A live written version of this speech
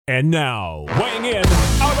And now, weighing in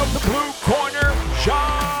out of the blue corner,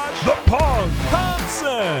 Josh the Punk Thompson.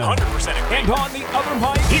 100% agree. And on the other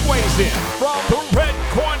mic, he weighs in from the red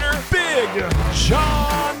corner, Big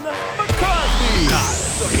John McCarthy.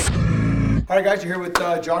 All right, guys, you're here with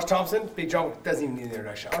Josh Thompson. Big John doesn't even need an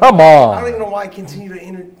introduction. Come on. I don't even know why I continue to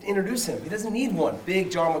introduce him. He doesn't need one.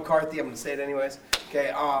 Big John McCarthy. I'm going to say it anyways.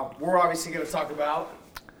 Okay, we're obviously going to talk about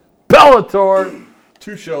Bellator.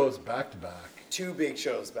 2 shows back to back. 2 big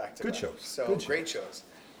shows back to back. Good shows. So Good great shows.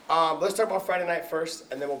 Let's talk about Friday night first,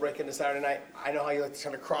 and then we'll break into Saturday night. I know how you like to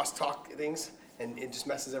kind of cross-talk things, and it just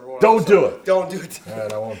messes everyone up. Don't do it. Don't do it. All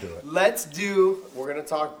right, I won't do it. We're going to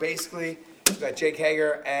talk basically, we've got Jake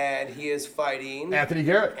Hager, and he is fighting Anthony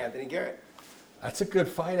Garrett. Anthony Garrett. That's a good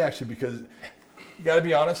fight, actually, because you got to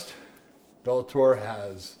be honest, Bellator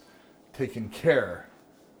has taken care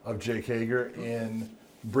of Jake Hager in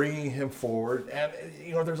bringing him forward. And,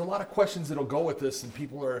 you know, there's a lot of questions that'll go with this, and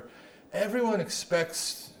everyone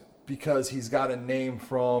expects, because he's got a name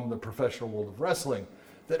from the professional world of wrestling,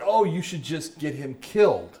 that, oh, you should just get him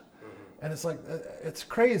killed. And it's like, it's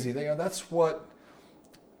crazy. You know, that's what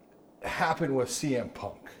happened with CM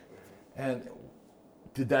Punk. And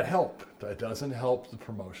did that help? That doesn't help the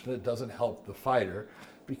promotion. It doesn't help the fighter,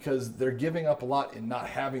 because they're giving up a lot in not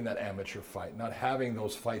having that amateur fight, not having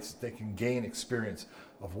those fights that they can gain experience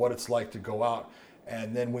of what it's like to go out.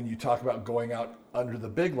 And then when you talk about going out under the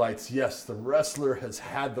big lights, yes, the wrestler has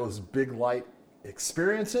had those big light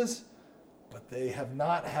experiences, but they have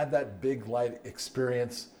not had that big light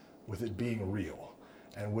experience with it being real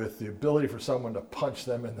and with the ability for someone to punch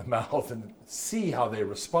them in the mouth and see how they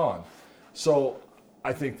respond. So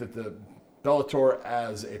I think that the Bellator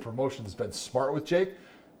as a promotion has been smart with Jake,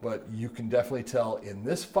 but you can definitely tell in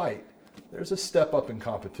this fight, there's a step up in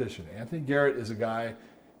competition. Anthony Garrett is a guy,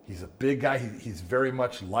 he's a big guy. He's very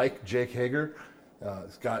much like Jake Hager.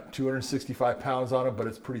 He's got 265 pounds on him, but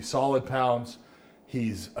it's pretty solid pounds.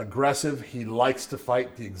 He's aggressive. He likes to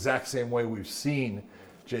fight the exact same way we've seen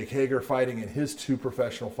Jake Hager fighting in his 2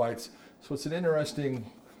 professional fights. So it's an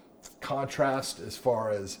interesting contrast as far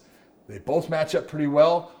as they both match up pretty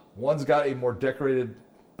well. One's got a more decorated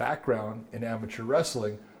background in amateur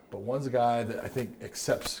wrestling, but one's a guy that I think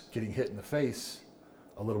accepts getting hit in the face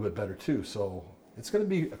a little bit better too. So it's going to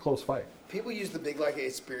be a close fight. People use the big light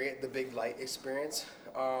experience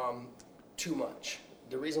too much.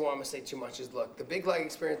 The reason why I'm going to say too much is, look, the big light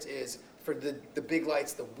experience is for the big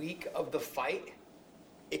lights the week of the fight,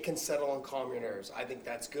 it can settle and calm your nerves. I think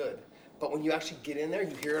that's good. But when you actually get in there,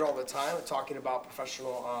 you hear it all the time, talking about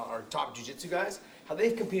professional or top jiu-jitsu guys, how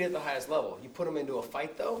they've competed at the highest level. You put them into a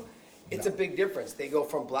fight, though, it's a big difference. They go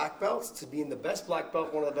from black belts to being the best black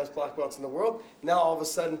belt, one of the best black belts in the world. Now, all of a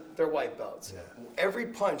sudden, they're white belts. Yeah. Every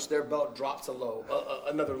punch, their belt drops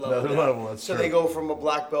another level. That's so true. they go from a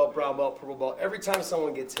black belt, brown belt, purple belt. Every time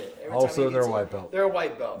someone gets hit. They're a white belt. They're a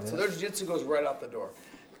white belt. Yes. So their jiu-jitsu goes right out the door.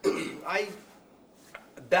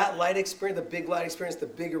 That light experience, the big light experience, the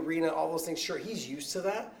big arena, all those things, sure, he's used to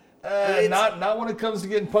that. Not when it comes to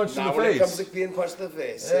getting punched in the face. Not when it comes to being punched in the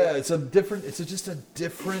face. Yeah, it's just a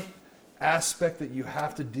different aspect that you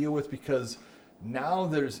have to deal with, because now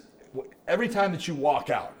every time that you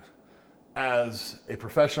walk out as a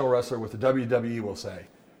professional wrestler with the WWE, will say,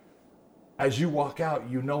 as you walk out,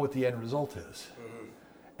 you know what the end result is. Mm-hmm.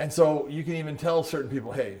 And so you can even tell certain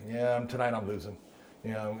people, hey, tonight I'm losing.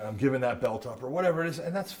 You know, I'm giving that belt up or whatever it is,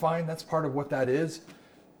 and that's fine. That's part of what that is.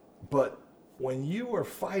 But when you are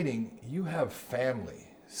fighting, you have family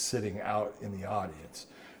sitting out in the audience.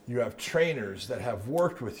 You have trainers that have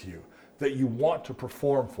worked with you that you want to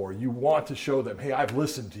perform for. You want to show them, hey, I've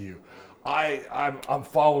listened to you. I'm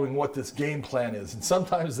following what this game plan is. And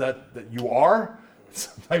sometimes that you are.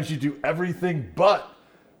 Sometimes you do everything but,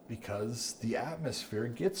 because the atmosphere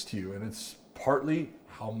gets to you. And it's partly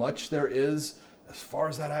how much there is as far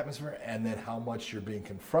as that atmosphere, and then how much you're being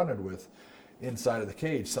confronted with inside of the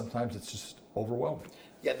cage. Sometimes it's just overwhelming.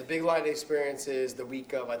 Yeah, the big light experience is the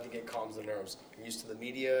week of, I think it calms the nerves. You're used to the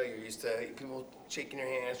media, you're used to people shaking your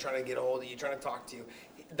hands, trying to get a hold of you, trying to talk to you.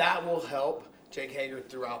 That will help Jake Hager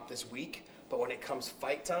throughout this week, but when it comes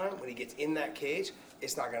fight time, when he gets in that cage,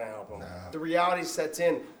 it's not going to help him. No. The reality sets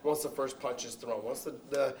in once the first punch is thrown. Once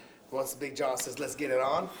the Big John says, let's get it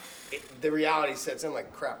on, the reality sets in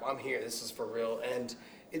like, crap, I'm here, this is for real. And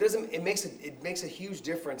it makes a huge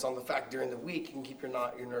difference on the fact during the week you can keep your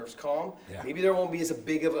nerves calm. Yeah. Maybe there won't be as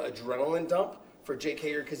big of an adrenaline dump for Jake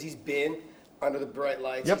Hager because he's been under the bright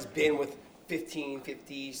lights. Yep. He's been with 15,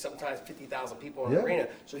 50, sometimes 50,000 people in the arena.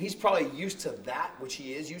 So he's probably used to that, which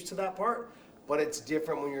he is used to that part. But it's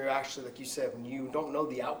different when you're actually, like you said, when you don't know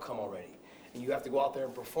the outcome already and you have to go out there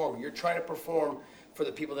and perform. You're trying to perform for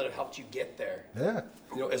the people that have helped you get there. Yeah.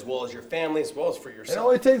 As well as your family, as well as for It yourself.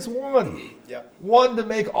 only takes one. Yeah. One to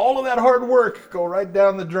make all of that hard work go right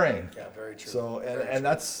down the drain. Yeah, very true. So, and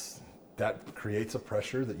that creates a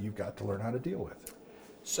pressure that you've got to learn how to deal with.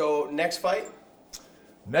 So next fight?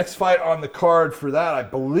 Next fight on the card for that, I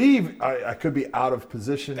believe I could be out of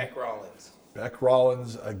position. Beck Rollins. Beck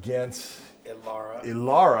Rollins against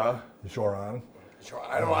Ilara Joran.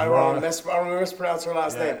 I don't want to mispronounce her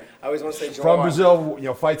last name. I always want to say Joran. From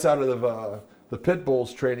Brazil, fights out of the Pit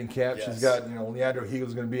Bulls training camp. Yes. She's got, Leandro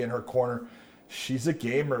Higal's going to be in her corner. She's a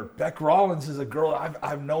gamer. Beck Rollins is a girl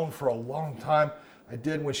I've known for a long time. I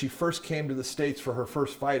did when she first came to the States for her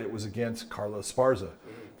first fight. It was against Carla Esparza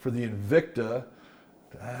for the Invicta.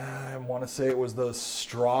 I want to say it was the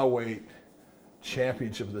strawweight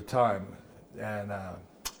championship at the time, and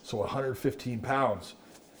so 115 pounds,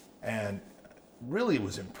 and really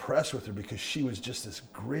was impressed with her because she was just this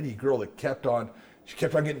gritty girl that kept on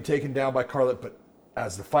getting taken down by Carla. But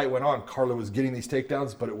as the fight went on, Carla was getting these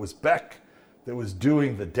takedowns, but it was Beck that was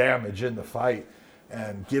doing the damage in the fight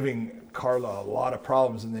and giving Carla a lot of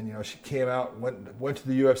problems. And then she came out, went to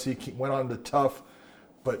the UFC, went on to Tough,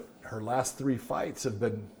 but her last 3 fights have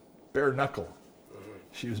been bare knuckle.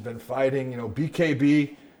 She's been fighting,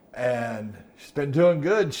 BKB, and she's been doing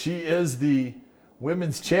good. She is the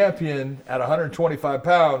women's champion at 125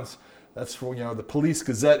 pounds. That's for, the Police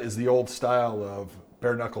Gazette is the old style of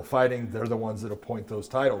bare knuckle fighting. They're the ones that appoint those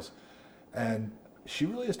titles. And she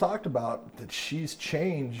really has talked about that she's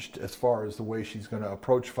changed as far as the way she's going to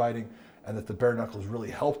approach fighting, and that the bare knuckles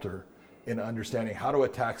really helped her in understanding how to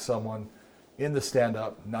attack someone in the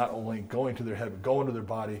stand-up, not only going to their head, but going to their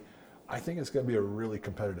body. I think it's going to be a really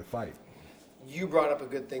competitive fight. You brought up a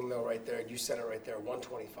good thing, though, right there. You said it right there,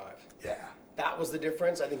 125. Yeah. That was the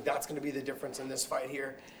difference. I think that's going to be the difference in this fight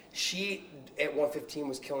here. She, at 115,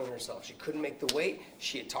 was killing herself. She couldn't make the weight.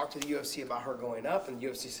 She had talked to the UFC about her going up, and the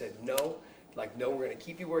UFC said, no, we're going to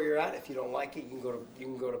keep you where you're at. If you don't like it, you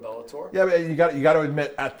can go to Bellator. Yeah, but you got to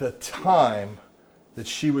admit, at the time that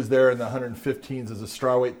she was there in the 115s as a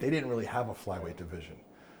strawweight, they didn't really have a flyweight division.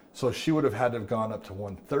 So she would have had to have gone up to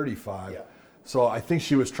 135. Yeah. So I think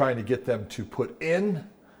she was trying to get them to put in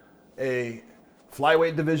a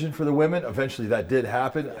flyweight division for the women. Eventually that did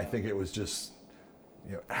happen. Yeah. I think it was just,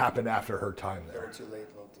 happened after her time there. They were too late.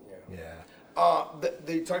 Yeah.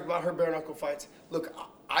 They talked about her bare knuckle fights. Look,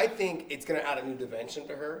 I think it's going to add a new dimension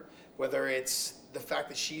to her, whether it's the fact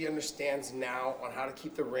that she understands now on how to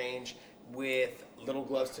keep the range with little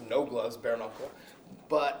gloves to no gloves, bare knuckle,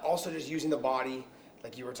 but also just using the body,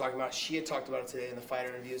 like you were talking about. She had talked about it today in the fight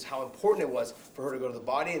interviews, how important it was for her to go to the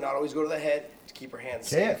body and not always go to the head to keep her hands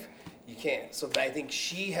safe. You can't. So I think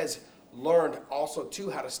she has learned also, too,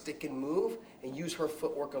 how to stick and move and use her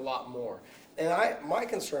footwork a lot more. And my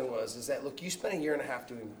concern is that, look, you spent a year and a half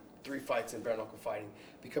doing 3 fights in bare knuckle fighting,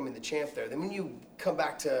 becoming the champ there. Then when you come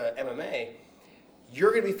back to MMA,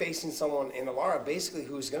 you're going to be facing someone in Ilara, basically,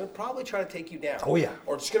 who's going to probably try to take you down. Oh, yeah.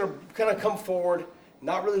 Or just going to kind of come forward,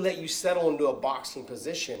 not really let you settle into a boxing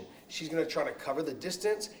position. She's going to try to cover the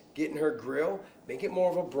distance, get in her grill, make it more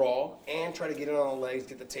of a brawl, and try to get in on the legs,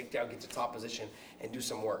 get the takedown, get to top position, and do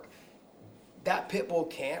some work. That Pitbull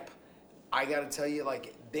camp, I got to tell you,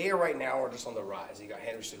 they right now are just on the rise. You got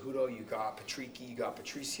Henry Cejudo, you got Patricky, you got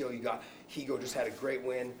Patricio, you got Higo just had a great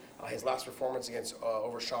win. His last performance against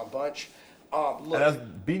over Sean Bunch. Look, and that's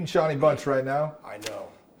beating Shawnee Bunch right now. I know.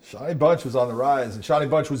 Shawnee Bunch was on the rise, and Shawnee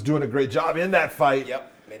Bunch was doing a great job in that fight.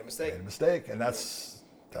 Yep, made a mistake. And that's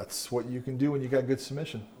what you can do when you got good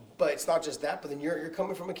submission. But it's not just that, but then you're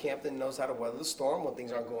coming from a camp that knows how to weather the storm when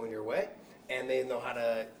things aren't going your way, and they know how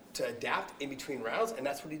to adapt in between rounds, and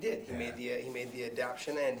that's what he did. He made the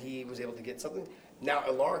adaptation, and he was able to get something. Now,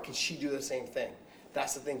 Ilara, can she do the same thing?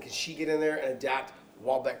 That's the thing. Can she get in there and adapt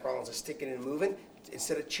while Beck Rollins is sticking and moving?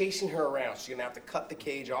 Instead of chasing her around, she's going to have to cut the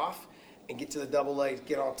cage off and get to the double legs,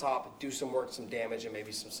 get on top, do some work, some damage, and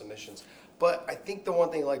maybe some submissions. But I think the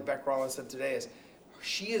one thing, like Beck Rollins said today, is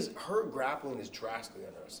her grappling is drastically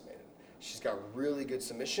underestimated. She's got really good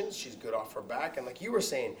submissions. She's good off her back. And like you were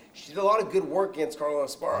saying, she did a lot of good work against Carla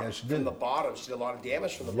Esparza from the bottom. She did a lot of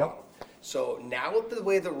damage from the bottom. So now with the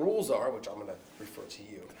way the rules are, which I'm going to refer to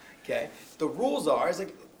you, okay? The rules are,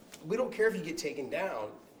 we don't care if you get taken down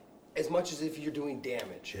as much as if you're doing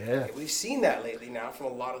damage. Yeah. Okay, we've seen that lately now from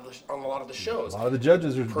on a lot of the shows. A lot of the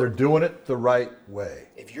judges they're doing it the right way.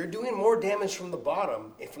 If you're doing more damage from the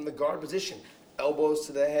bottom and from the guard position, elbows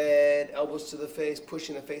to the head, elbows to the face,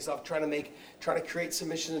 pushing the face off, trying to create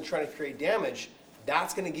submissions and trying to create damage,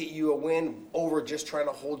 that's going to get you a win over just trying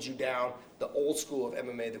to hold you down, the old school of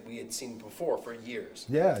MMA that we had seen before for years.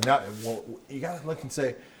 Yeah. Now, you got to look and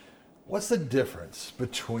say, what's the difference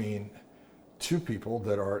between two people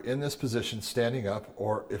that are in this position standing up,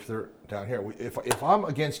 or if they're down here? If I'm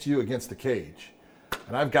against you against the cage,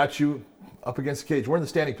 and I've got you up against the cage, we're in the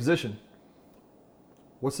standing position.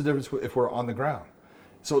 What's the difference if we're on the ground?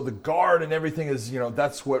 So the guard and everything is,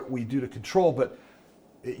 that's what we do to control. But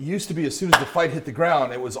it used to be as soon as the fight hit the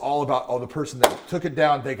ground, it was all about, the person that took it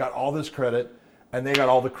down, they got all this credit, and they got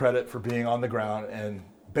all the credit for being on the ground. And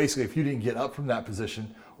basically, if you didn't get up from that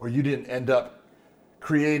position, or you didn't end up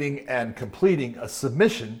creating and completing a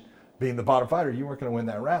submission, being the bottom fighter, you weren't going to win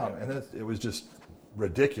that round. And it was just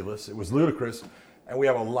ridiculous. It was ludicrous. And we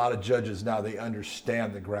have a lot of judges now, they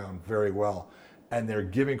understand the ground very well. And they're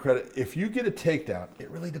giving credit. If you get a takedown, it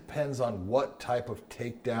really depends on what type of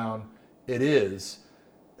takedown it is,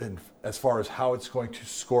 and as far as how it's going to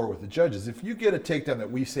score with the judges. If you get a takedown that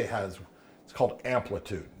we say it's called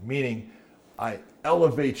amplitude, meaning I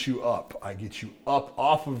elevate you up, I get you up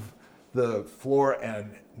off of the floor,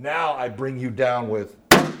 and now I bring you down with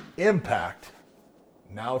impact.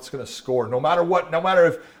 Now it's going to score. No matter what, no matter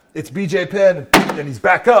if it's BJ Penn and he's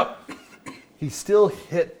back up, he still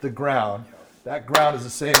hit the ground. That ground is the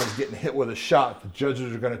same as getting hit with a shot the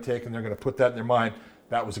judges are going to take, and they're going to put that in their mind.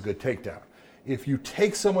 That was a good takedown. If you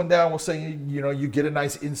take someone down, we'll say, you get a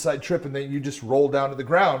nice inside trip and then you just roll down to the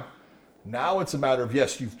ground. Now it's a matter of,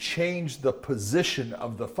 yes, you've changed the position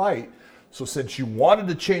of the fight. So since you wanted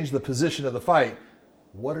to change the position of the fight,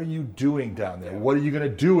 what are you doing down there? What are you going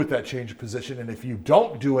to do with that change of position? And if you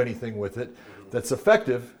don't do anything with it that's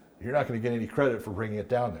effective, you're not going to get any credit for bringing it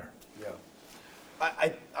down there.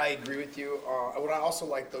 I agree with you. What I also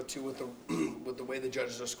like, though, too, with the way the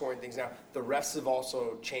judges are scoring things now, the refs have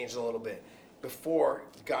also changed a little bit. Before,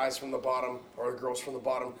 guys from the bottom or girls from the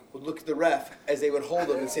bottom would look at the ref as they would hold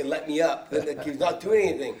him and say, let me up. He's not doing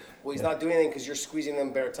anything. Well, he's not doing anything because you're squeezing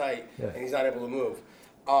them bare tight, and he's not able to move.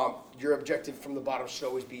 Your objective from the bottom should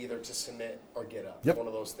always be either to submit or get up. Yep. One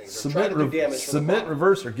of those things. Submit,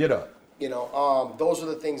 reverse, or get up. Those are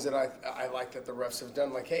the things that I like that the refs have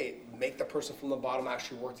done. Like, hey, make the person from the bottom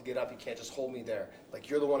actually work to get up. You can't just hold me there. Like,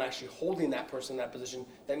 you're the one actually holding that person in that position.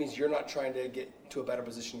 That means you're not trying to get to a better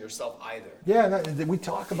position yourself either. Yeah, we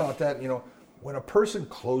talk about that. When a person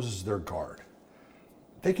closes their guard,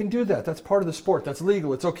 they can do that. That's part of the sport. That's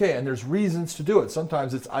legal. It's okay. And there's reasons to do it.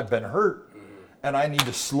 Sometimes it's, I've been hurt, and I need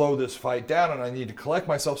to slow this fight down, and I need to collect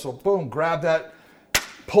myself. So, boom, grab that,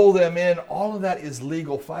 pull them in. All of that is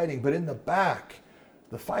legal fighting. But in the back,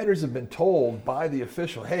 the fighters have been told by the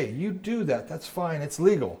official, hey, you do that. That's fine. It's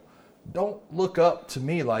legal. Don't look up to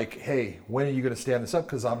me like, hey, when are you going to stand this up?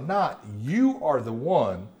 Because I'm not. You are the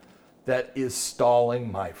one that is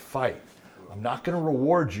stalling my fight. I'm not going to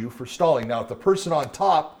reward you for stalling. Now, if the person on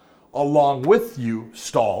top, along with you,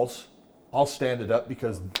 stalls, I'll stand it up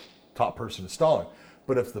because the top person is stalling.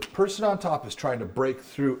 But if the person on top is trying to break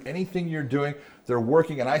through anything you're doing, they're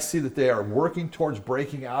working, and I see that they are working towards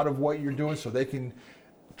breaking out of what you're doing so they can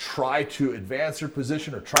try to advance their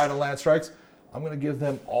position or try to land strikes, I'm going to give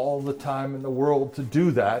them all the time in the world to do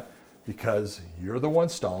that because you're the one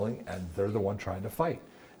stalling and they're the one trying to fight.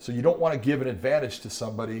 So you don't want to give an advantage to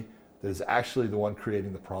somebody that is actually the one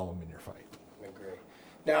creating the problem in your fight. I agree.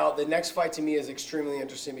 Now, the next fight to me is extremely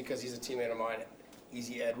interesting because he's a teammate of mine,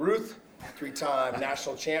 Easy Ed Ruth, 3-time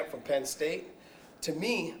national champ from Penn State. To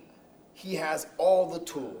me, he has all the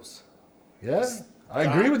tools. Yeah, I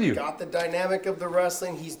agree with you. Got the dynamic of the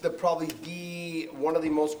wrestling. He's probably one of the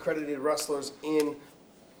most credited wrestlers in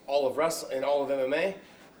all of MMA.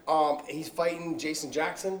 He's fighting Jason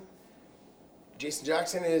Jackson. Jason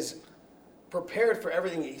Jackson is prepared for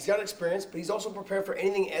everything. He's got experience, but he's also prepared for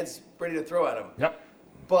anything Ed's ready to throw at him. Yep.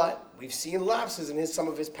 But we've seen lapses in some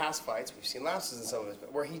of his past fights. We've seen lapses in some of his,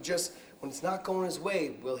 where he just, when it's not going his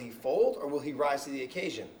way, will he fold or will he rise to the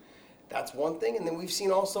occasion? That's one thing. And then we've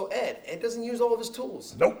seen also Ed. Ed doesn't use all of his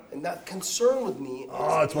tools. Nope. And that concern with me.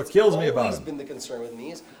 That's what kills me about him. Always been the concern with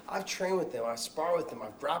me is I've trained with him. I've sparred with him.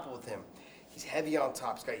 I've grappled with him. He's heavy on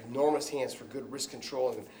top. He's got enormous hands for good wrist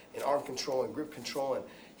control and arm control and grip control. And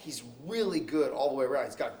he's really good all the way around.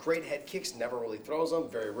 He's got great head kicks. Never really throws them.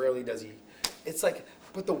 Very rarely does he. It's like,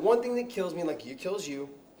 but the one thing that kills me, like it kills you,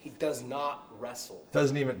 he does not wrestle.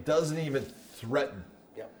 Doesn't even threaten.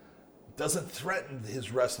 Yeah. Doesn't threaten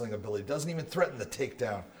his wrestling ability. Doesn't even threaten the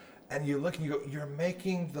takedown. And you look and you go, you're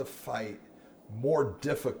making the fight more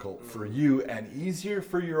difficult for you and easier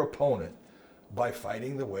for your opponent by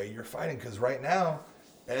fighting the way you're fighting. Because right now,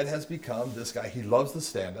 Ed has become this guy. He loves the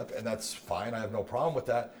stand-up, and that's fine. I have no problem with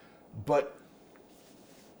that. But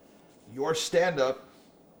your stand-up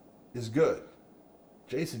is good.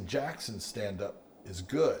 Jason Jackson's stand-up is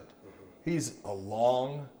good. He's a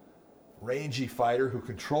long, rangy fighter who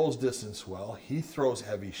controls distance well. He throws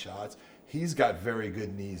heavy shots. He's got very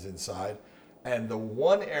good knees inside. And the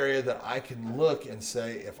one area that I can look and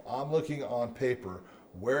say, if I'm looking on paper,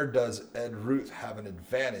 where does Ed Ruth have an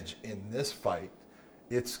advantage in this fight?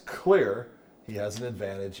 It's clear he has an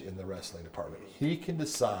advantage in the wrestling department. He can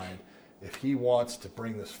decide if he wants to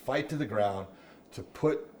bring this fight to the ground, to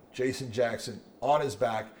put Jason Jackson on his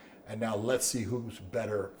back, and now let's see who's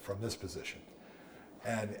better from this position.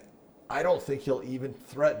 And I don't think he'll even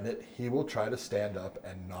threaten it. He will try to stand up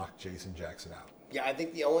and knock Jason Jackson out. Yeah, I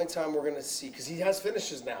think the only time we're going to see, because he has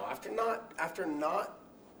finishes now, after not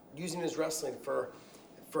using his wrestling for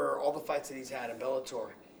all the fights that he's had in Bellator,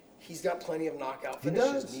 he's got plenty of knockout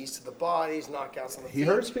finishes. Knees to the bodies, knockouts on the feet. He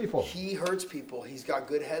hurts people. He hurts people. He's got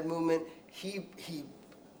good head movement. He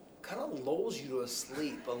kind of lulls you to a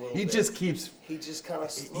sleep a little bit. He just kind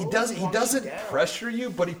of he doesn't pressure you,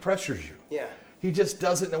 but he pressures you. Yeah. He just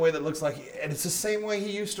does it in a way that looks like, and it's the same way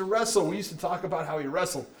he used to wrestle. We used to talk about how he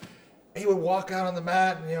wrestled. He would walk out on the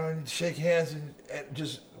mat and, and shake hands and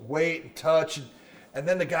just wait and touch, and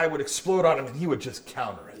then the guy would explode on him and he would just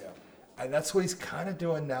counter it. Yeah. And that's what he's kind of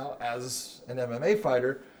doing now as an MMA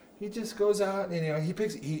fighter. He just goes out and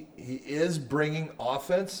he is bringing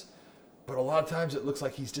offense, but a lot of times it looks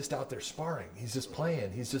like he's just out there sparring. He's just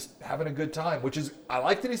playing. He's just having a good time, which is, I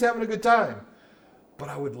like that he's having a good time, but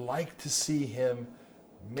I would like to see him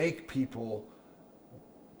make people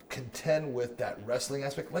contend with that wrestling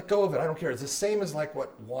aspect. Let go of it. I don't care. It's the same as like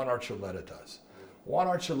what Juan Archuleta does. Juan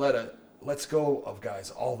Archuleta lets go of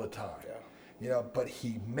guys all the time. Yeah. But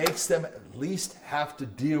he makes them at least have to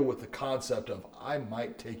deal with the concept of, I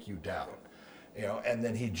might take you down. And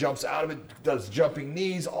then he jumps out of it, does jumping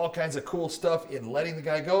knees, all kinds of cool stuff in letting the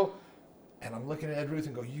guy go. And I'm looking at Ed Ruth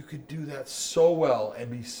and go, you could do that so well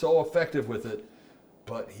and be so effective with it,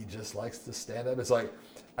 but he just likes to stand up. It's like,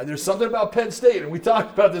 there's something about Penn State, and we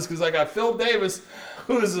talked about this because I got Phil Davis,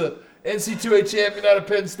 who's a NC2A champion out of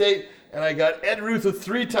Penn State, and I got Ed Ruth, a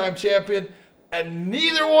 3-time champion, and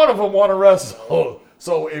neither one of them want to wrestle.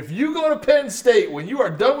 So if you go to Penn State, when you are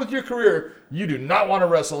done with your career, you do not want to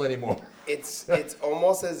wrestle anymore. It's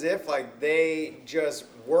almost as if like they just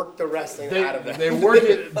work the wrestling out of them. They work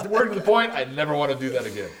it to the point, I never want to do that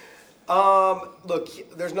again.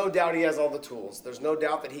 Look, there's no doubt he has all the tools. There's no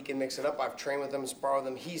doubt that he can mix it up. I've trained with him, sparred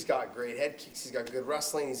with him. He's got great head kicks. He's got good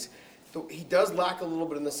wrestling. He does lack a little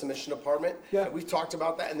bit in the submission department. Yeah. We've talked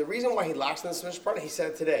about that. And the reason why he lacks in the submission department, he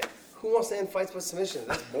said it today. Who wants to end fights with submissions?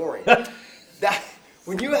 That's boring.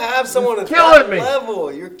 When you have someone at that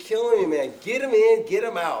level, you're killing me, man. Get him in, get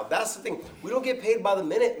him out. That's the thing. We don't get paid by the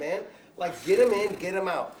minute, man. Like, get him in, get him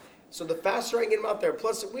out. So the faster I get him out there,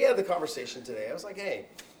 plus we had the conversation today. I was like, hey,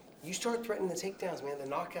 you start threatening the takedowns, man, the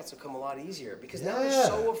knockouts will come a lot easier because now they're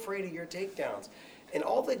so afraid of your takedowns. And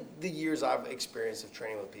all the years I've experienced of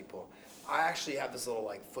training with people, I actually have this little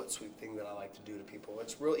like foot sweep thing that I like to do to people.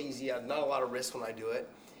 It's real easy. I have not a lot of risk when I do it.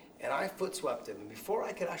 And I foot swept him. And before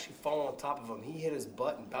I could actually fall on top of him, he hit his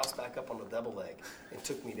butt and bounced back up on the double leg and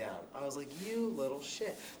took me down. I was like, you little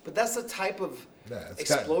shit. But that's the type of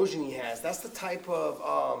explosion he has. That's the type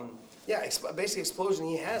of, basically explosion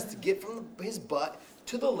he has to get from his butt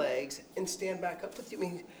to the legs and stand back up with you. I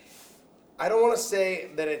mean, I don't want to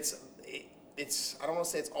say that it's I don't want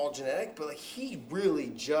to say it's all genetic, but like he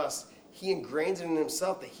really he ingrains it in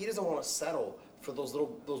himself that he doesn't want to settle for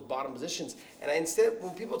those bottom positions. And instead,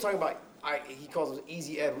 when people talk about, he calls him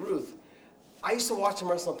Easy Ed Ruth. I used to watch him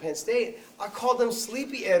wrestle in Penn State. I called him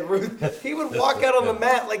Sleepy Ed Ruth. He would walk out on the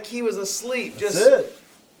mat like he was asleep.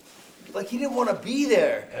 Like he didn't want to be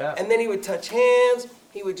there. Yeah. And then he would touch hands.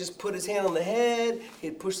 He would just put his hand on the head.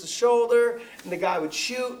 He'd push the shoulder, and the guy would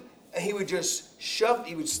shoot. And he would just shove.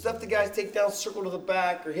 He would stuff the guy's takedown, circle to the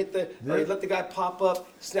back, or he'd let the guy pop up,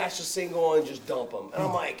 snatch the single, and just dump him. And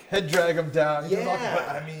I'm like, head drag him down.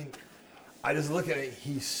 I mean, I just look at it.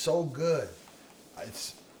 He's so good.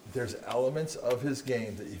 There's elements of his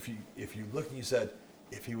game that if you look and you said,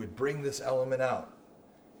 if he would bring this element out,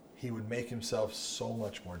 he would make himself so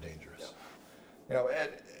much more dangerous. Yeah. And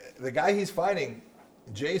the guy he's fighting,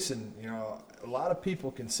 Jason, a lot of people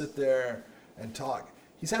can sit there and talk.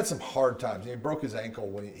 He's had some hard times. He broke his ankle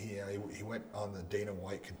when he went on the Dana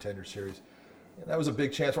White Contender Series. And that was a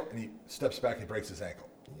big chance for him. And he steps back and he breaks his ankle.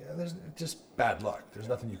 There's just bad luck. There's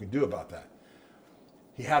nothing you can do about that.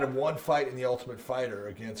 He had one fight in the Ultimate Fighter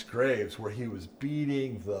against Graves where he was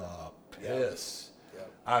beating the piss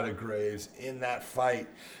out of Graves in that fight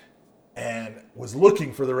and was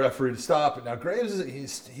looking for the referee to stop it. Now Graves,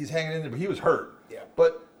 he's hanging in there, but he was hurt. Yeah.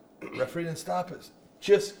 But the referee didn't stop it.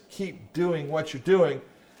 Just keep doing what you're doing.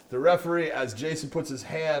 The referee, as Jason puts his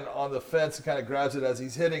hand on the fence and kind of grabs it as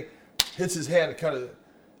he's hitting, hits his hand,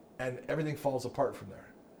 and everything falls apart from there.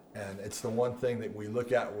 And it's the one thing that we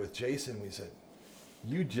look at with Jason. We said,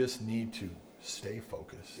 you just need to stay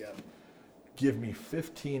focused. Yeah. Give me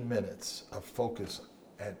 15 minutes of focus,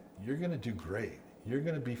 and you're going to do great. You're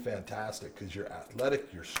going to be fantastic because you're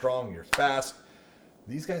athletic, you're strong, you're fast.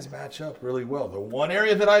 These guys match up really well. The one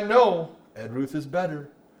area that I know Ed Ruth is better.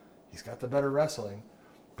 He's got the better wrestling,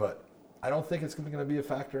 but I don't think it's going to be a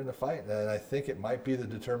factor in the fight. And I think it might be the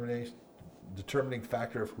determining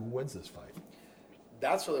factor of who wins this fight.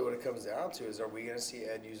 That's really what it comes down to, is are we going to see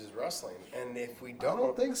Ed use his wrestling? And if we don't, I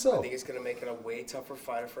don't think so. I think it's going to make it a way tougher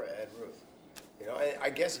fight for Ed Ruth. You know, and I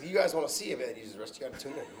guess if you guys want to see if Ed uses wrestling, you got to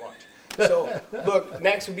tune in and watch. So, look,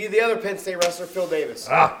 next would be the other Penn State wrestler, Phil Davis.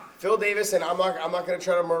 Phil Davis, and I'm not going to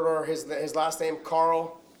try to murder his last name,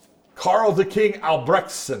 Carl the King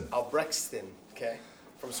Albrektsson. Albrektsson, okay,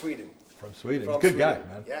 from Sweden. From Sweden. From Good Sweden.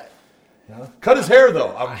 guy, man. Yeah. Yeah. Cut his hair,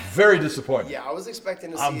 though. I'm very disappointed. Yeah, I was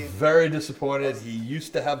expecting to see I'm it. very disappointed. He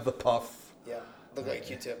used to have the puff. Yeah, looked like a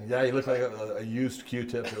Q-tip. Yeah, he looked like a used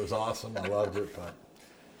Q-tip. It was awesome. I loved it. But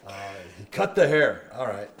he cut the hair. All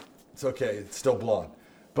right. It's okay. It's still blonde.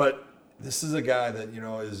 But this is a guy that,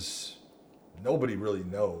 is nobody really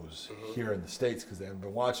knows here in the States because they haven't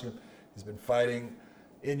been watching him. He's been fighting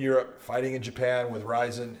in Europe, fighting in Japan with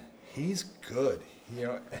Ryzen. He's good.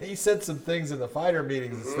 He said some things in the fighter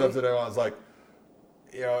meetings and stuff that I was like,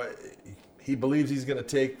 he believes he's going to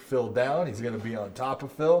take Phil down. He's going to be on top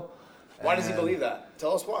of Phil. Why does he believe that?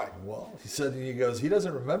 Tell us why. Well, he goes, he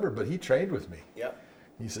doesn't remember, but he trained with me. Yep.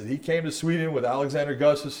 He said he came to Sweden with Alexander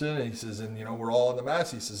Gustafsson, and he says, and we're all on the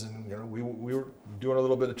mats. He says, and we were doing a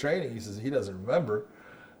little bit of training. He says he doesn't remember.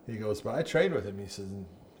 He goes, but I trained with him. He says, and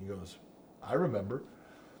he goes, I remember.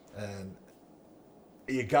 And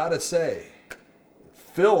you got to say,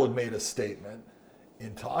 Phil had made a statement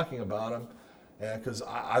in talking about him, because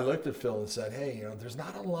I looked at Phil and said, hey, there's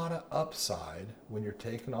not a lot of upside when you're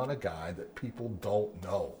taking on a guy that people don't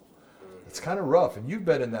know. It's kind of rough, and you've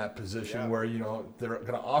been in that position where they're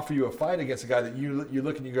going to offer you a fight against a guy that you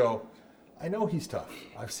look and you go, I know he's tough.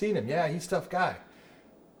 I've seen him. Yeah, he's a tough guy.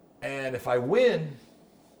 And if I win,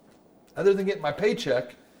 other than getting my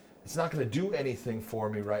paycheck, it's not going to do anything for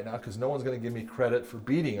me right now because no one's going to give me credit for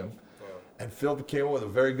beating him. Yeah. And Phil came up with a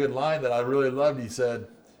very good line that I really loved.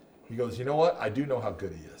 He goes, you know what? I do know how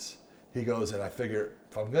good he is. He goes, and I figure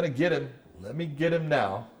if I'm going to get him, let me get him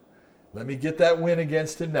now. Let me get that win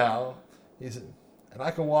against him now. He said, and I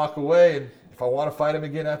can walk away, and if I want to fight him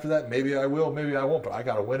again after that, maybe I will, maybe I won't, but I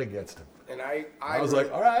got to win against him. And I was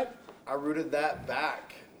like, all right. I rooted that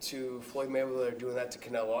back to Floyd Mayweather doing that to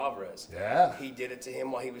Canelo Alvarez. Yeah. He did it to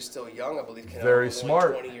him while he was still young. I believe Canelo Very was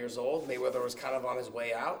smart. only 20 years old. Mayweather was kind of on his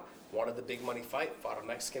way out, wanted the big money fight, fought a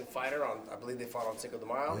Mexican fighter I believe they fought on Cinco de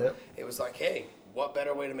Mayo. Yep. It was like, hey, what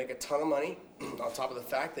better way to make a ton of money on top of the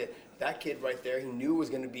fact that kid right there, he knew was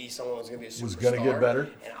going to be someone who was going to be a superstar. Was going to get better.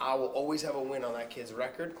 And I will always have a win on that kid's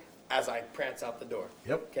record as I prance out the door.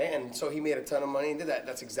 Yep. Okay, and so he made a ton of money and did that.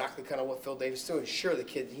 That's exactly kind of what Phil Davis is doing. Sure,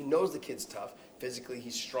 he knows the kid's tough. Physically,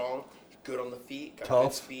 he's strong. He's good on the feet. Got Tough.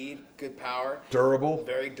 good speed, good power. Durable.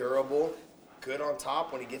 Very durable. Good on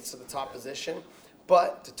top when he gets to the top position.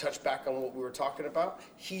 But to touch back on what we were talking about,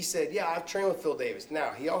 he said, yeah, I've trained with Phil Davis.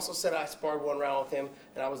 Now, he also said I sparred one round with him,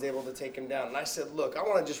 and I was able to take him down. And I said, look, I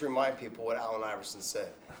want to just remind people what Allen Iverson said.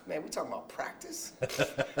 Man, we talking about practice?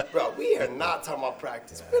 Bro, we are not talking about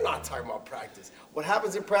practice. We're not talking about practice. What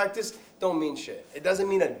happens in practice don't mean shit. It doesn't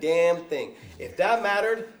mean a damn thing. If that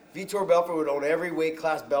mattered, Vitor Belfort would own every weight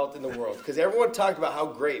class belt in the world. Because everyone talked about how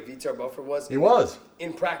great Vitor Belfort was. He was.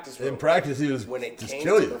 In practice. In practice, he was when it just came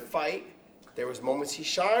kill to you. the fight, there was moments he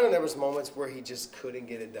shined, and there was moments where he just couldn't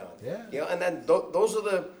get it done. Yeah. And then those are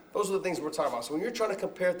the things we're talking about. So when you're trying to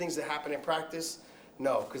compare things that happen in practice,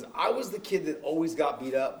 no, because I was the kid that always got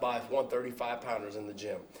beat up by 135-pounders in the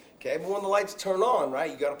gym. Okay, but when the lights turn on,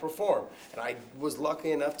 right, you got to perform. And I was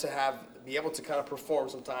lucky enough to be able to kind of perform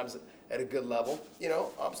sometimes at a good level.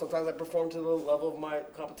 Sometimes I performed to the level of my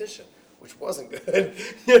competition, which wasn't good.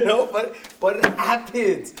 But it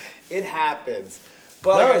happens. It happens.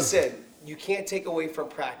 But like I said, you can't take away from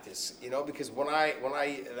practice, because when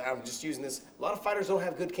I'm just using this, a lot of fighters don't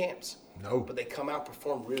have good camps. No. But they come out and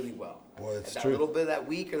perform really well. Boy, it's and true. that little bit of that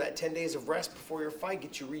week or that 10 days of rest before your fight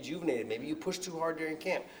gets you rejuvenated. Maybe you push too hard during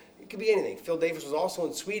camp. It could be anything. Phil Davis was also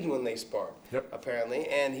in Sweden when they sparred, apparently,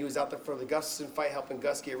 and he was out there for the Gustafsson fight, helping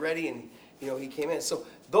Gus get ready, and he came in. So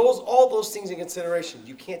all those things in consideration,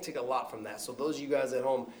 you can't take a lot from that. So those of you guys at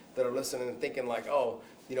home that are listening and thinking like,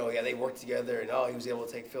 they worked together, and he was able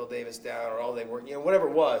to take Phil Davis down, or they worked, whatever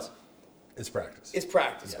it was. It's practice. It's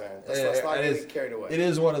practice, man. Let's not get carried away. It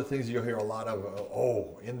is one of the things you'll hear a lot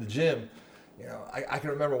of. In the gym, I can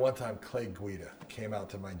remember one time Clay Guida came out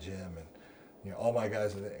to my gym, and all my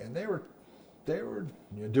guys, and they were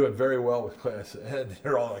doing very well with Clay. And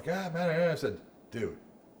they're all like, man. I said, dude,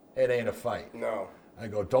 it ain't a fight. No. I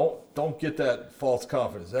go, don't get that false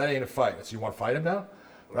confidence. That ain't a fight. So you want to fight him now,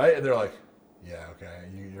 right? And they're like, yeah, okay,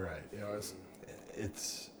 you're right.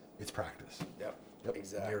 It's practice. Yep.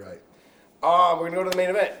 Exactly. You're right. We're gonna go to the main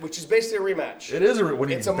event, which is basically a rematch. It is a rematch.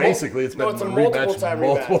 It's been a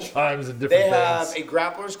multiple times in different They things. have a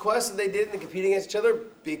Grappler's Quest that they did, and they compete against each other.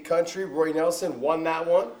 Big Country, Roy Nelson won that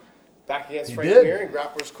one, back against Frank Mir in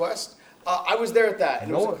Grappler's Quest. I was there at that.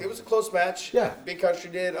 It was a close match. Yeah. Big Country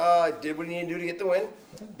did what he needed to do to get the win.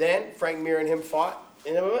 Then Frank Mir and him fought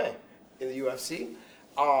in MMA, in the UFC.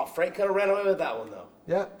 Frank kind of ran away with that one, though.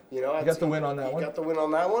 Yeah. He got the win on that one. He got the win on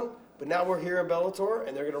that one. But now we're here in Bellator,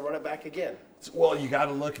 and they're going to run it back again. Well, you got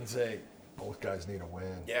to look and say, both guys need a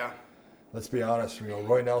win. Yeah. Let's be honest.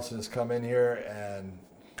 Roy Nelson has come in here and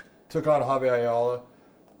took on Javi Ayala.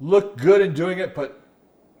 Looked good in doing it, but,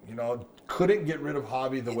 couldn't get rid of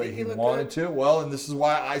Javi the way he wanted to. Well, and this is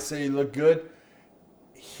why I say he looked good.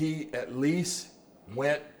 He at least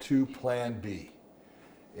went to plan B.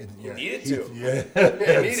 He needed to.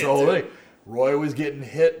 Yeah. Roy was getting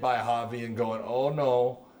hit by Javi and going, oh,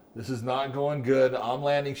 no. This is not going good. I'm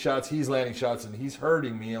landing shots. He's landing shots, and he's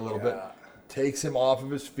hurting me a little bit. Takes him off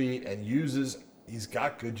of his feet and he's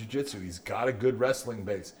got good jiu-jitsu. He's got a good wrestling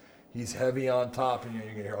base. He's heavy on top, and you're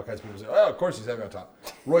going to hear all kinds of people say, oh, of course he's heavy on top.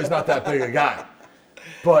 Roy's not that big a guy.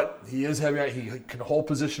 But he is heavy. He can hold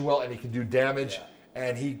position well, and he can do damage. Yeah.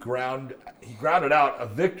 And he grounded out a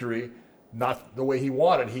victory, not the way he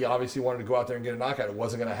wanted. He obviously wanted to go out there and get a knockout. It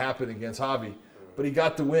wasn't going to happen against Javi. But he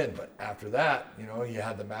got the win. But after that, he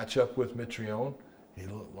had the matchup with Mitrione. He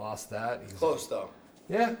lost that. Close, though.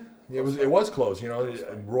 Yeah, it was close.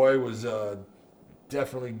 Roy was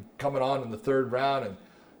definitely coming on in the third round. And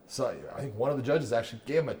so I think one of the judges actually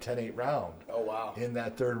gave him a 10-8 round. Oh, wow. In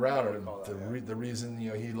that third round. The reason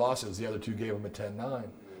he lost it was the other two gave him a 10-9.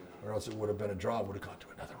 Or else it would have been a draw. It would have gone to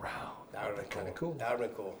another round. That would have been kind of cool. That would have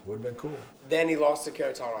been cool. Would have been cool. Then he lost to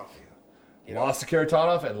Karatanov. Lost to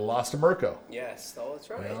Karatanov and lost to Mirko. Yes, that's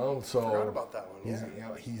right. So I forgot about that one.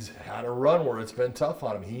 Yeah. He's had a run where it's been tough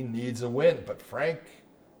on him. He needs a win, but Frank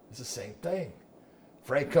is the same thing.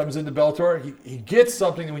 Frank comes into Bellator. He gets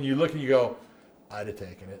something when you look and you go, I'd have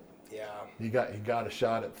taken it. Yeah. He got a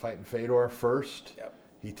shot at fighting Fedor first. Yep.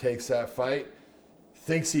 He takes that fight,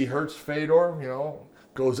 thinks he hurts Fedor.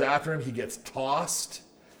 Goes after him. He gets tossed.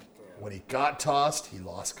 Yeah. When he got tossed, he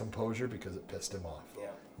lost composure because it pissed him off.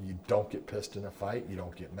 You don't get pissed in a fight. You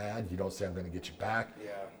don't get mad. You don't say, I'm going to get you back.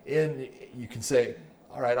 Yeah. And you can say,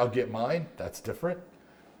 all right, I'll get mine. That's different.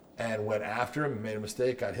 And went after him, made a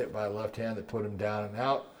mistake, got hit by a left hand that put him down and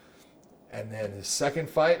out. And then his second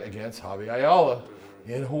fight against Javi Ayala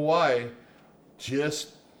in Hawaii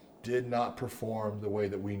just did not perform the way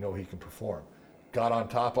that we know he can perform. Got on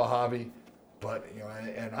top of Javi, but,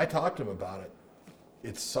 and I talked to him about it.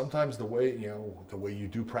 It's sometimes the way you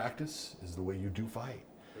do practice is the way you do fight.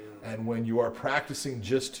 And when you are practicing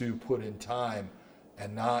just to put in time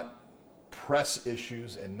and not press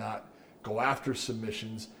issues and not go after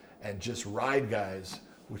submissions and just ride guys,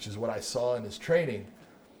 which is what I saw in his training,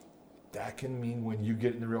 that can mean when you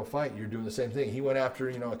get in the real fight, you're doing the same thing. He went after,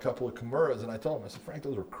 a couple of Kimuras, and I told him, I said, Frank,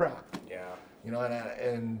 those were crap. Yeah.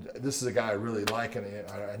 And this is a guy I really like, and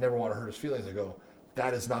I never want to hurt his feelings. I go,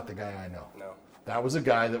 that is not the guy I know. No. That was a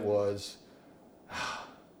guy that was,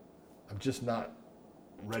 I'm just not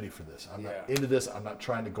ready for this. I'm not into this. I'm not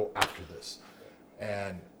trying to go after this.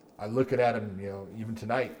 And I looking at him, even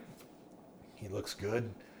tonight, he looks good.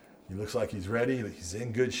 He looks like he's ready. He's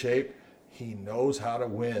in good shape. He knows how to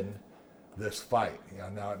win this fight.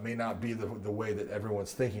 Now it may not be the way that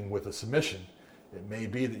everyone's thinking with a submission. It may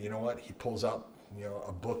be that, he pulls out,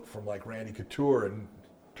 a book from like Randy Couture and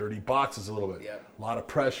dirty boxes a little bit. Yeah. A lot of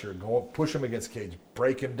pressure. Push him against cage.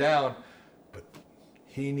 Break him down. But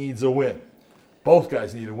he needs a win. Both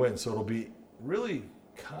guys need a win, so it'll be really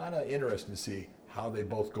kind of interesting to see how they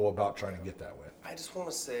both go about trying to get that win. I just want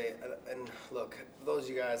to say, and look, those of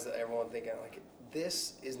you guys that everyone thinking,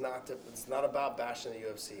 this is it's not about bashing the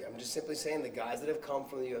UFC. I'm just simply saying the guys that have come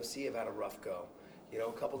from the UFC have had a rough go.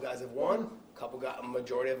 A couple guys have won, a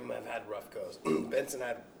majority of them have had rough goes. Benson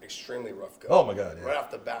had extremely rough goes. Oh my God, yeah. Right off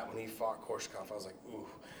the bat when he fought Korshkov, I was like, ooh,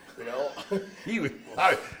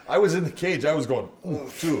 I was in the cage, I was going, ooh,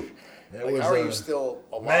 too. Like, how are you still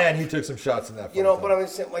alive? Man, he took some shots in that fight. You know, but I mean,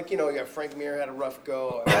 like, you know, you got Frank Mir had a rough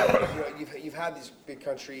go. You've had these Big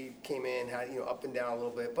Country came in, had, you know, up and down a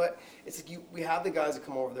little bit, but it's like we have the guys that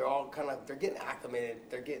come over. They're all kind of, they're getting acclimated.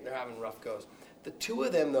 They're having rough goes. The two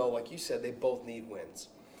of them, though, like you said, they both need wins.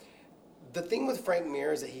 The thing with Frank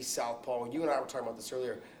Mir is that he's southpaw. You and I were talking about this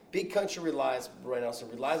earlier. Big Country Roy Nelson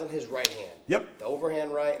relies on his right hand. Yep. The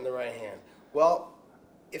overhand right and the right hand. Well,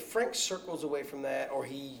 if Frank circles away from that, or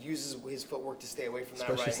he uses his footwork to stay away from that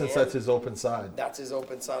right hand. Especially since that's his open side. That's his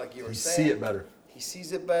open side, like you were saying. You see it better. He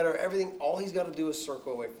sees it better. Everything, all he's got to do is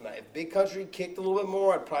circle away from that. If Big Country kicked a little bit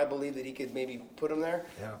more, I'd probably believe that he could maybe put him there.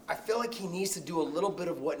 Yeah. I feel like he needs to do a little bit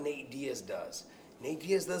of what Nate Diaz does. Nate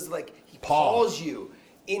Diaz does, like, he paws you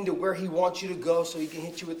into where he wants you to go so he can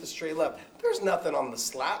hit you with the straight left. There's nothing on the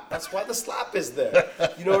slap. That's why the slap is there.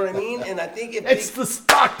 You know what I mean? And I think if it's the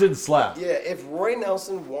Stockton slap. Yeah, if Roy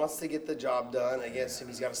Nelson wants to get the job done against him,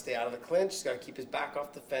 he's got to stay out of the clinch. He's got to keep his back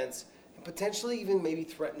off the fence, and potentially even maybe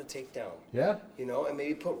threaten a takedown. Yeah. You know, and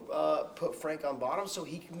maybe put Frank on bottom so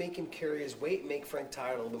he can make him carry his weight, make Frank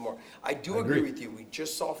tired a little bit more. I agree with you. We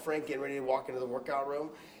just saw Frank getting ready to walk into the workout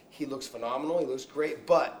room. He looks phenomenal. He looks great.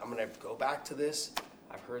 But I'm going to go back to this.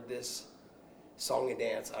 I've heard this song and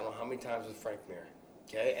dance I don't know how many times with Frank Mir.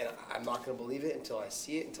 Okay? And I'm not going to believe it until I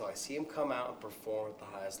see it, until I see him come out and perform at the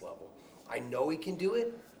highest level. I know he can do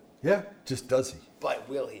it. Yeah, just does he? But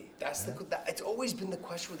will he? It's always been the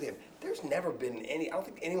question with him. There's never been I don't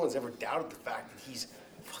think anyone's ever doubted the fact that he's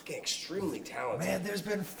fucking extremely talented. Man, there's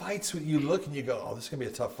been fights where you look and you go, oh, this is going to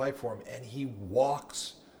be a tough fight for him. And he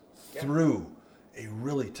walks through a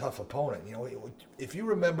really tough opponent. You know, if you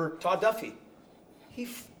remember... Todd Duffy.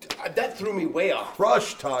 That threw me way off.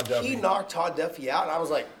 Crushed Todd Duffy. He knocked Todd Duffy out, and I was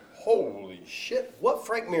like, holy shit, what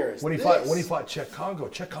Frank Mir is when he fought Czech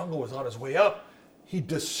Congo was on his way up. He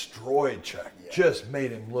destroyed Czech. Yeah. Just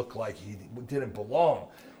made him look like he didn't belong.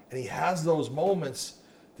 And he has those moments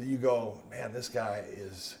that you go, man, this guy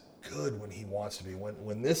is good when he wants to be.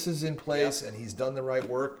 When this is in place and he's done the right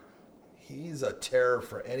work, he's a terror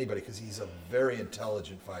for anybody because he's a very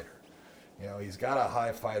intelligent fighter. You know, he's got a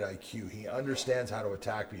high fight IQ. He understands how to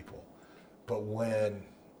attack people. But when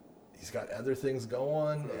he's got other things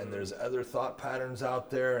going and there's other thought patterns out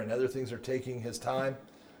there and other things are taking his time,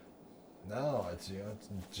 no, it's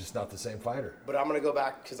just not the same fighter. But I'm going to go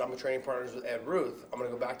back, because I'm a training partner with Ed Ruth, I'm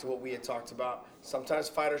going to go back to what we had talked about. Sometimes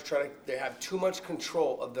fighters they have too much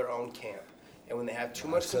control of their own camp. And when they have too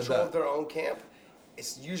much control of their own camp,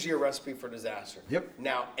 it's usually a recipe for disaster. Yep.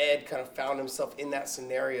 Now, Ed kind of found himself in that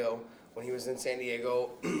scenario when he was in San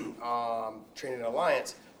Diego training at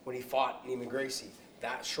Alliance, when he fought Neiman Gracie.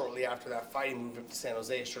 That shortly after that fight, he moved up to San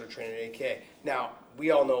Jose, started training at AK. Now,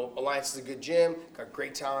 we all know Alliance is a good gym, got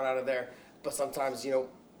great talent out of there, but sometimes, you know,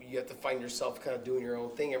 you have to find yourself kind of doing your own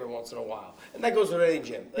thing every once in a while. And that goes with any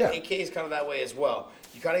gym. AK is kind of that way as well.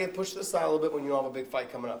 You kind of get pushed to the side a little bit when you have a big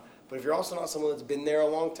fight coming up. But if you're also not someone that's been there a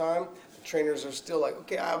long time, the trainers are still like,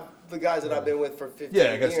 okay, I have the guys that I've been with for 15 years.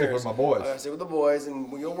 Yeah, I got to stick with my boys. I got to stick with the boys, and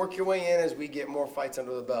you'll work your way in as we get more fights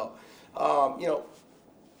under the belt. You know,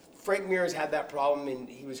 Frank Mir has had that problem, and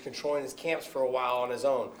he was controlling his camps for a while on his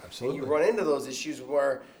own. Absolutely. And you run into those issues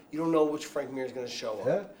where you don't know which Frank Mir is going to show up.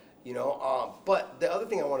 Yeah. You know, but the other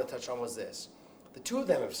thing I want to touch on was this. The two of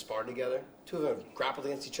them have sparred together. Two of them have grappled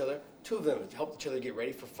against each other. Two of them have helped each other get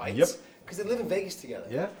ready for fights. Yep. Because they live in Vegas together.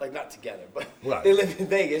 Yeah. Like, not together, but Right. they live in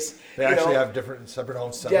Vegas. They actually have separate homes, separate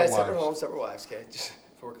wives. Yeah, separate homes, separate wives, okay, just so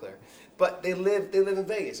we're clear. But they live in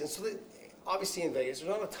Vegas. And so obviously in Vegas, there's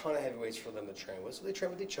not a ton of heavyweights for them to train with. So they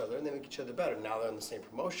train with each other and they make each other better. Now they're in the same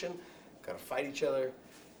promotion, got to fight each other.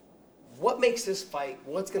 What makes this fight,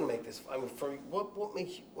 what's going to make this, I mean, what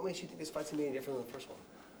makes you think this fight's going to be any different than the first one?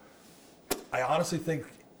 I honestly think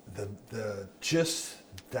the just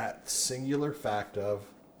that singular fact of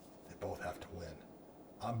they both have to win.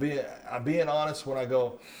 I'm being honest when I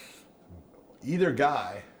go, either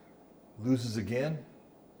guy loses again,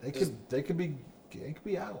 they could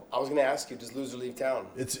be out. I was going to ask you, does loser leave town?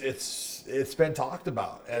 It's been talked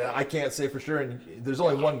about, and I can't say for sure. And there's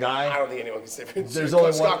only one guy. I don't think anyone can say for sure. There's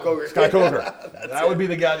only Scott one. Coker. Scott Coker. That would be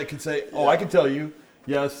the guy that could say, "Oh, I can tell you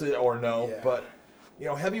yes or no." Yeah. But you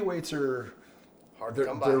know, heavyweights are hard to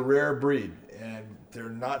come by. They're a rare breed, and they're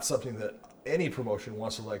not something that any promotion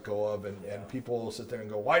wants to let go of. And people sit there and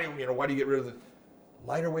go, "Why do you get rid of the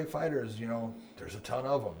lighter weight fighters?" You know, there's a ton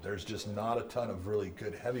of them. There's just not a ton of really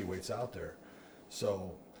good heavyweights out there.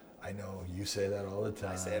 So I know you say that all the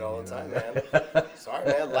time. I say it all the time, man. Sorry,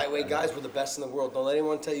 man. Lightweight guys, we're the best in the world. Don't let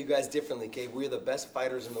anyone tell you guys differently, okay? We're the best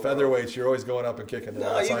fighters in the world. Featherweights, you're always going up and kicking.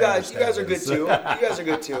 No, you guys are good too. You guys are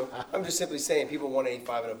good too. I'm just simply saying, people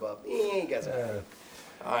 185 and above. You guys are.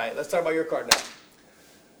 All right, let's talk about your card now.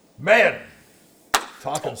 Man,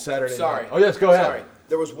 talking Saturday Sorry. night. Oh, yes, go ahead. Sorry.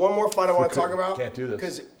 There was one more fight I want to talk about. Can't do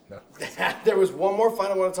this. No. There was one more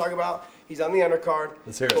fight I want to talk about. He's on the undercard.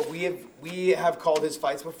 Let's hear it. But we have called his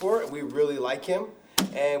fights before, and we really like him.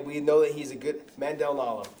 And we know that he's a good Mandel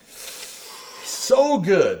Nalo. So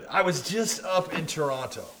good. I was just up in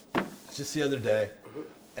Toronto just the other day,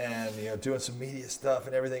 and doing some media stuff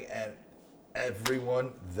and everything, and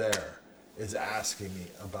everyone there is asking me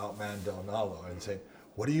about Mandel Nalo and saying,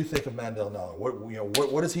 "What do you think of Mandel Nalo?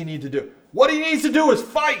 What does he need to do? What he needs to do is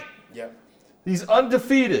fight." Yep. He's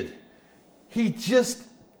undefeated. He just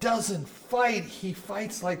doesn't fight. He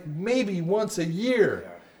fights like maybe once a year. Yeah.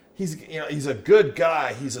 He's a good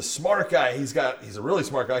guy. He's a smart guy. He's a really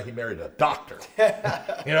smart guy. He married a doctor.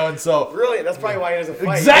 And so Really, that's probably why he doesn't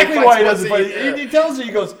fight. exactly why he doesn't fight. fight. He tells you,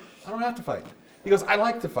 he goes, "I don't have to fight." He goes, "I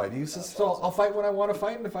like to fight." He says, "So I'll fight when I want to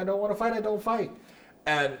fight, and if I don't want to fight, I don't fight."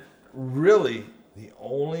 And really, the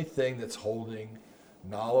only thing that's holding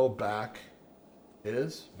Nalo back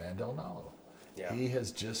is Mandel Nalo. Yeah. He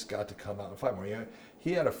has just got to come out and fight more.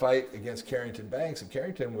 He had a fight against Carrington Banks, and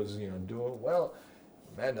Carrington was doing well.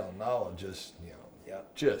 Mandel Nalo just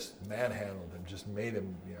just manhandled him, just made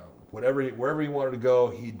him wherever he wanted to go,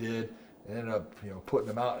 he did. And ended up putting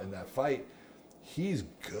him out in that fight. He's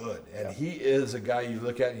good, and he is a guy you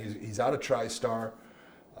look at. And he's out of TriStar.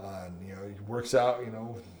 He works out.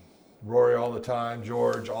 Rory all the time,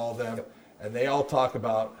 George, all of them, and they all talk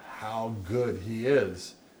about how good he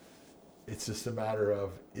is. It's just a matter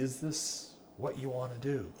of, is this what you want to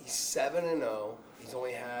do? He's 7-0. He's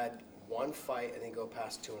only had one fight, and then go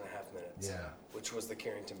past 2.5 minutes. Yeah. Which was the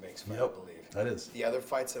Carrington Banks fight, Yep, I believe. that is. The other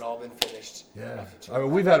fights had all been finished. Yeah, after I mean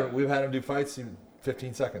 2.5. we've had him do fights in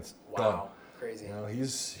 15 seconds. Done. Wow, crazy.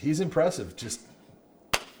 He's impressive.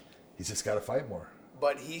 He's just got to fight more.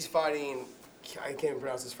 But he's fighting. I can't even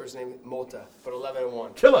pronounce his first name, Mota, but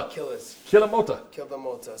 11-1. Killamota. Killed the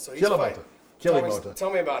Mota. So he's Killamota. fighting. Killamota.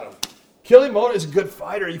 Tell me about him. Killamota is a good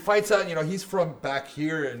fighter. He fights out. He's from back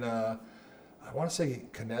here in I want to say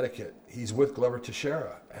Connecticut. He's with Glover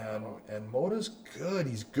Teixeira, and Mota's good.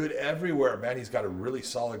 He's good everywhere, man. He's got a really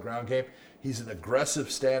solid ground game. He's an aggressive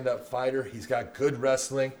stand-up fighter. He's got good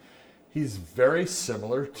wrestling. He's very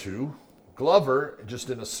similar to Glover, just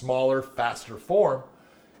in a smaller, faster form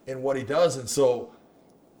in what he does. And so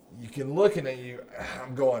you can look at it,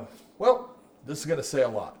 I'm going, well, this is going to say a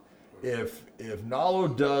lot. If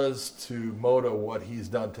Nalo does to Mota what he's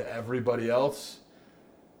done to everybody else,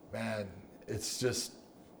 man, it's just,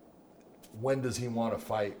 when does he want to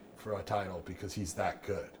fight for a title? Because he's that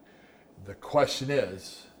good. The question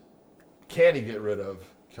is, can he get rid of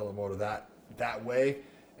Killamota that way?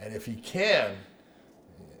 And if he can,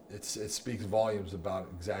 it speaks volumes about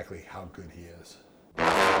exactly how good he is.